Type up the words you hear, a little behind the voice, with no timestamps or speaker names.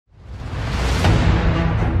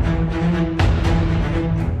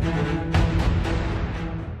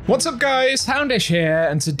What's up guys, Houndish here,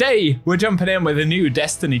 and today we're jumping in with a new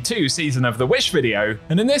Destiny 2 Season of the Wish video,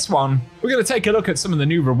 and in this one, we're going to take a look at some of the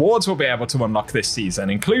new rewards we'll be able to unlock this season,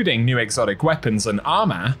 including new exotic weapons and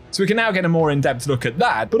armor, so we can now get a more in-depth look at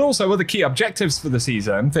that, but also other key objectives for the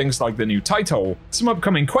season, things like the new title, some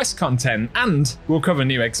upcoming quest content, and we'll cover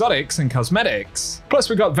new exotics and cosmetics. Plus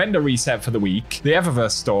we got vendor reset for the week, the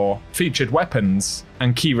Eververse store, featured weapons,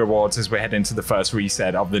 and key rewards as we head into the first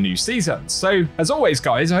reset of the new season. So, as always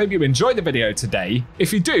guys, I hope you enjoyed the video today.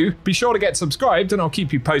 If you do, be sure to get subscribed and I'll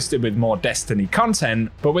keep you posted with more Destiny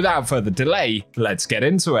content, but without further delay, let's get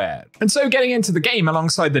into it. And so getting into the game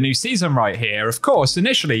alongside the new season right here, of course,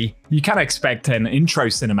 initially, you can expect an intro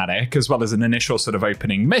cinematic as well as an initial sort of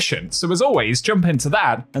opening mission. So as always, jump into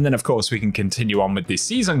that, and then of course we can continue on with this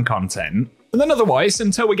season content. And then otherwise,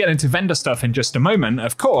 until we get into vendor stuff in just a moment,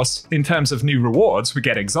 of course, in terms of new rewards, we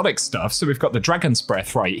get exotic stuff. So we've got the Dragon's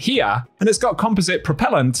Breath right here, and it's got composite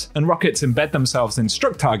propellant, and rockets embed themselves in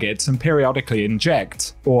struck targets and periodically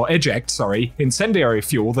eject incendiary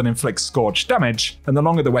fuel that inflicts scorched damage, and the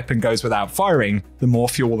longer the weapon goes without firing, the more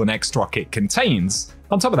fuel the next rocket contains.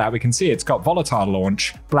 On top of that, we can see it's got volatile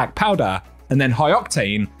launch, black powder, and then high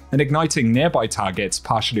octane, and igniting nearby targets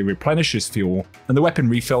partially replenishes fuel, and the weapon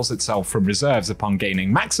refills itself from reserves upon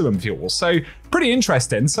gaining maximum fuel. So pretty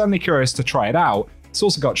interesting, certainly curious to try it out. It's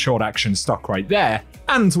also got short action stock right there,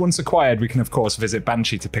 and once acquired we can of course visit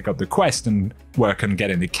Banshee to pick up the quest and work on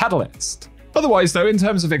getting the catalyst. Otherwise though, in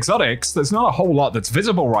terms of exotics, there's not a whole lot that's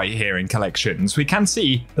visible right here in collections. We can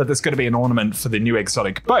see that there's going to be an ornament for the new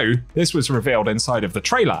exotic bow. This was revealed inside of the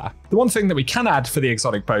trailer. The one thing that we can add for the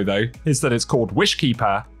exotic bow though, is that it's called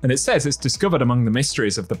Wishkeeper, and it says it's discovered among the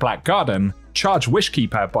mysteries of the Black Garden. Charge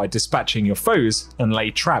Wishkeeper by dispatching your foes and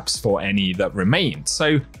lay traps for any that remain.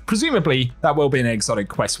 So presumably that will be an exotic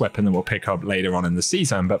quest weapon that we'll pick up later on in the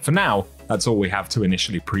season, but for now, that's all we have to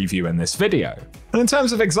initially preview in this video. And in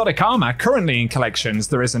terms of exotic armor, currently in collections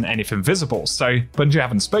there isn't anything visible, so Bungie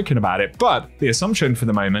haven't spoken about it, but the assumption for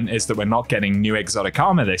the moment is that we're not getting new exotic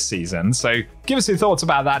armor this season, so give us your thoughts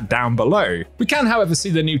about that down below. We can however see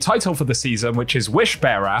the new title for the season, which is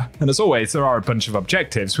Wishbearer, and as always there are a bunch of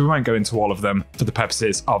objectives. We won't go into all of them for the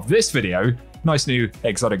purposes of this video. Nice new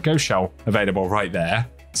exotic ghost shell available right there.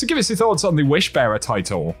 So give us your thoughts on the Wishbearer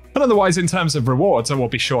title. And otherwise in terms of rewards, I will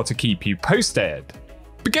be sure to keep you posted.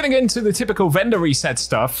 But getting into the typical vendor reset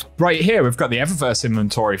stuff, right here we've got the Eververse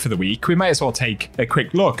inventory for the week. We may as well take a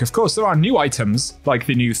quick look. Of course there are new items, like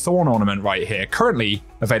the new Thorn ornament right here, currently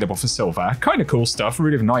available for silver. Kind of cool stuff,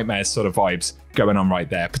 Root of Nightmares sort of vibes going on right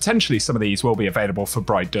there. Potentially some of these will be available for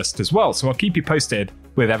Bright Dust as well, so I'll keep you posted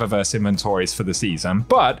with Eververse inventories for the season.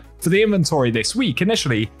 But for the inventory this week,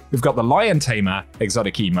 initially, we've got the Lion Tamer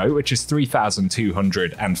exotic emote, which is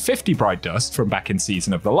 3,250 Bright Dust from back in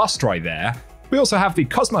Season of the Lost right there. We also have the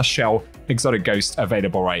Cosmos Shell exotic ghost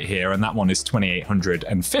available right here, and that one is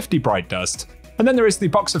 2,850 Bright Dust. And then there is the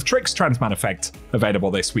Box of Tricks Transman effect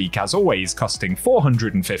available this week, as always, costing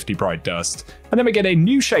 450 Bright Dust. And then we get a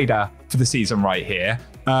new shader for the season right here,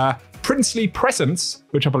 Princely Presence,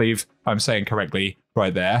 which I believe I'm saying correctly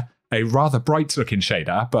right there. A rather bright looking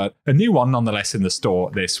shader, but a new one nonetheless in the store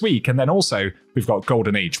this week. And then also we've got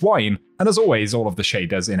Golden Age Wine, and as always all of the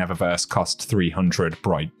shaders in Eververse cost 300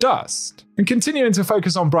 Bright Dust. And continuing to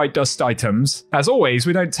focus on Bright Dust items, as always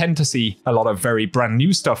we don't tend to see a lot of very brand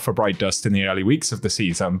new stuff for Bright Dust in the early weeks of the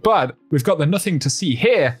season, but we've got the Nothing to See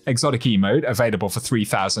Here exotic emote available for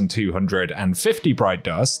 3,250 Bright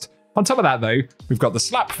Dust. On top of that though, we've got the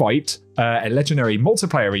Slap Fight, a legendary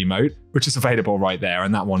multiplayer emote, which is available right there,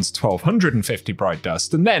 and that one's 1,250 Bright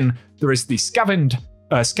Dust. And then there is the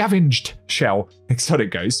Scavenged Shell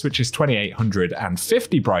exotic ghost, which is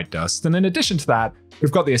 2,850 Bright Dust. And in addition to that, we've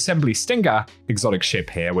got the Assembly Stinger exotic ship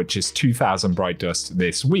here, which is 2,000 Bright Dust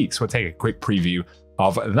this week. So we'll take a quick preview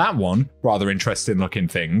of that one, rather interesting looking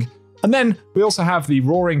thing. And then we also have the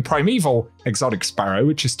Roaring Primeval exotic sparrow,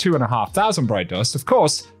 which is 2,500 Bright Dust. Of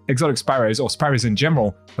course, exotic sparrows, or sparrows in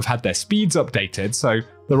general, have had their speeds updated, so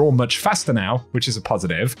they're all much faster now, which is a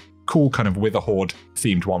positive. Cool kind of Witherhoard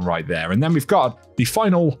themed one right there. And then we've got the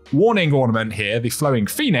final warning ornament here, the Flowing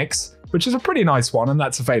Phoenix, which is a pretty nice one, and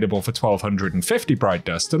that's available for 1,250 Bright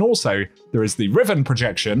Dust. And also there is the Riven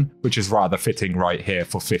projection, which is rather fitting right here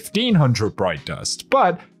for 1,500 Bright Dust.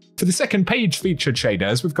 But for the second page featured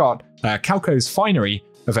shaders, we've got Calco's Finery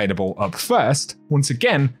available up first. Once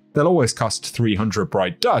again, they'll always cost 300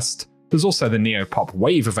 Bright Dust. There's also the Neopop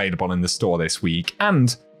Wave available in the store this week,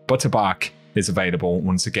 and Butterbark is available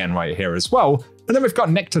once again right here as well. And then we've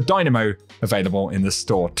got Nectar Dynamo available in the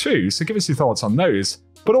store too, so give us your thoughts on those.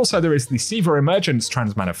 But also there is the Siva Emergence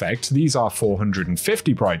Transman effect. These are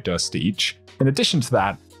 450 Bright Dust each. In addition to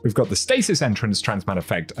that, we've got the Stasis Entrance Transmat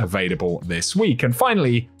effect available this week. And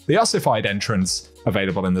finally, the Ossified Entrance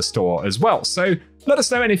available in the store as well. So let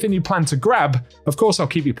us know anything you plan to grab. Of course, I'll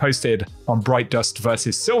keep you posted on Bright Dust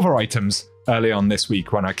versus Silver items early on this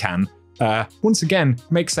week when I can. Once again,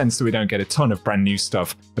 makes sense that we don't get a ton of brand new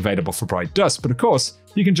stuff available for Bright Dust, but of course,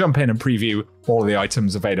 you can jump in and preview all of the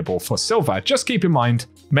items available for Silver. Just keep in mind,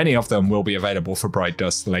 many of them will be available for Bright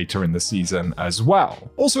Dust later in the season as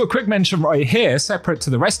well. Also, a quick mention right here, separate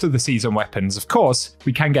to the rest of the season weapons, of course,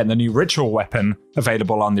 we can get the new Ritual weapon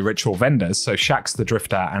available on the Ritual vendors, so Shax the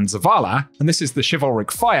Drifter and Zavala, and this is the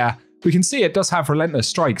Chivalric Fire. We can see it does have Relentless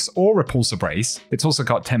Strikes or Repulsor Brace. It's also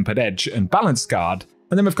got Tempered Edge and Balance Guard.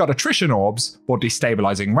 And then we've got Attrition Orbs, or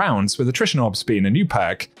Destabilizing Rounds, with Attrition Orbs being a new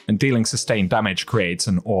perk, and dealing sustained damage creates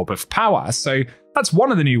an Orb of Power. So that's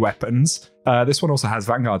one of the new weapons. This one also has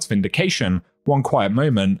Vanguard's Vindication, One Quiet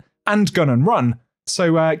Moment, and Gun and Run.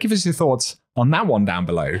 So give us your thoughts on that one down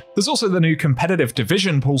below. There's also the new Competitive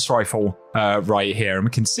Division Pulse Rifle right here, and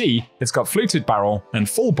we can see it's got Fluted Barrel and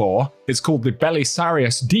Full Bore. It's called the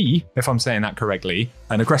Belisarius D, if I'm saying that correctly,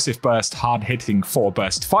 an aggressive burst, hard-hitting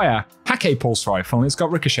 4-burst fire, Hake Pulse Rifle, and it's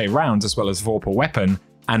got Ricochet rounds as well as Vorpal Weapon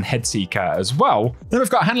and Headseeker as well. Then we've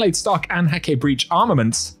got Handlaid Stock and Hake Breach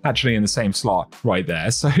armaments actually in the same slot right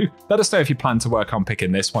there, so let us know if you plan to work on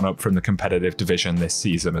picking this one up from the competitive division this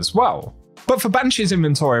season as well. But for Banshee's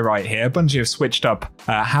inventory right here, Bungie have switched up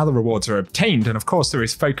how the rewards are obtained, and of course there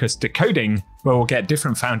is focused decoding, where we'll get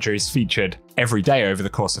different foundries featured every day over the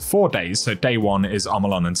course of 4 days. So day 1 is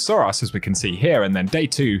Omolon and Soros, as we can see here, and then day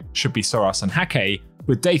 2 should be Soros and Hake,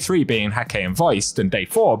 with day 3 being Hake and Voiced, and day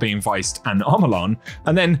 4 being Voiced and Omolon.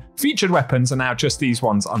 And then featured weapons are now just these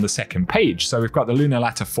ones on the second page. So we've got the Lunar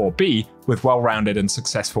Ladder 4B with Well-Rounded and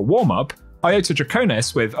Successful Warm-Up, Iota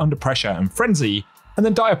Draconis with Under Pressure and Frenzy, and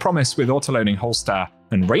then Dire Promise with Autoloading Holster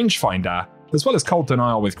and Rangefinder, as well as Cold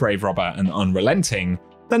Denial with Grave Robber and Unrelenting.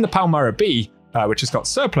 Then the Palmyra B, which has got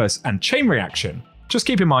Surplus and Chain Reaction. Just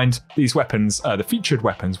keep in mind, these weapons, the featured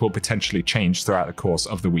weapons, will potentially change throughout the course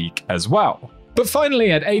of the week as well. But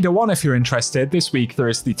finally, at Ada 1, if you're interested, this week there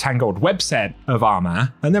is the Tangled Web set of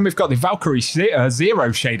armor, and then we've got the Valkyrie Zero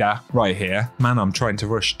shader right here. Man, I'm trying to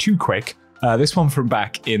rush too quick. This one from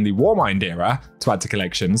back in the Warmind era to add to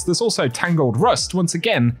collections. There's also Tangled Rust. Once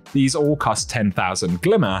again, these all cost 10,000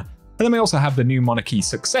 Glimmer. And then we also have the new Monarchy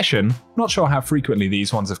Succession. Not sure how frequently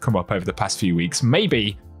these ones have come up over the past few weeks.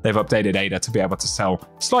 Maybe they've updated Ada to be able to sell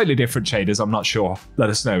slightly different shaders, I'm not sure. Let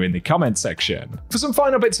us know in the comment section. For some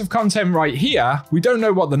final bits of content right here, we don't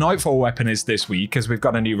know what the Nightfall weapon is this week as we've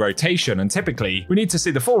got a new rotation, and typically we need to see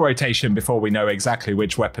the full rotation before we know exactly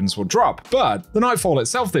which weapons will drop. But the Nightfall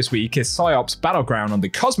itself this week is Psyops Battleground on the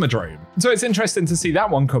Cosmodrome. So it's interesting to see that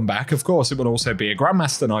one come back. Of course, it will also be a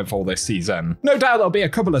Grandmaster Nightfall this season. No doubt there'll be a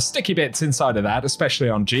couple of sticky bits inside of that, especially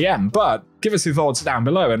on GM, but give us your thoughts down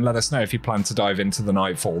below and let us know if you plan to dive into the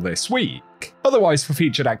Nightfall this week. Otherwise, for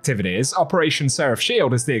featured activities, Operation Seraph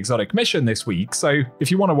Shield is the exotic mission this week, so if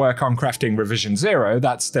you want to work on crafting Revision 0,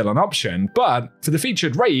 that's still an option. But for the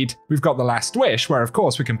featured raid, we've got the Last Wish, where of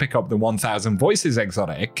course we can pick up the 1000 Voices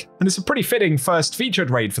exotic, and it's a pretty fitting first featured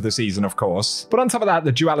raid for the season, of course. But on top of that,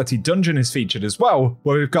 the Duality Dungeon is featured as well,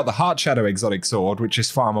 where we've got the Heart Shadow exotic sword, which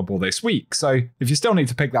is farmable this week, so if you still need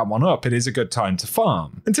to pick that one up, it is a good time to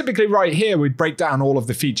farm. And typically right here, we'd break down all of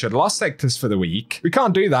the featured Lost Sectors for the week. We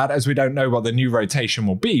can't do that as we don't know what the new rotation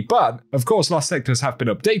will be, but of course Lost Sectors have been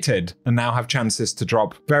updated and now have chances to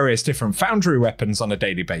drop various different Foundry weapons on a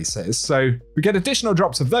daily basis, so we get additional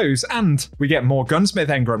drops of those and we get more Gunsmith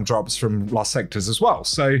engram drops from Lost Sectors as well.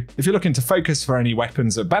 So if you're looking to focus for any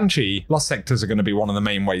weapons at Banshee, Lost Sectors are going to be one of the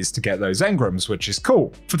main ways to get those engrams, which is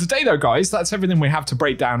cool. For today though guys, that's everything we have to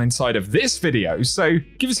break down inside of this video, so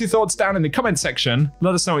give us your thoughts down in the comment section,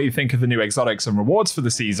 let us know what you think of the new exotics and rewards for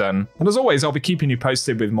the season, and as always I'll be keeping you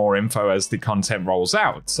posted with more info as the content rolls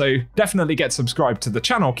out, so definitely get subscribed to the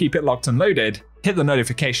channel, keep it locked and loaded, hit the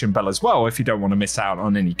notification bell as well if you don't want to miss out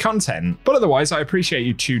on any content. But otherwise, I appreciate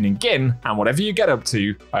you tuning in, and whatever you get up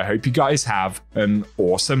to, I hope you guys have an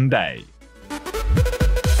awesome day.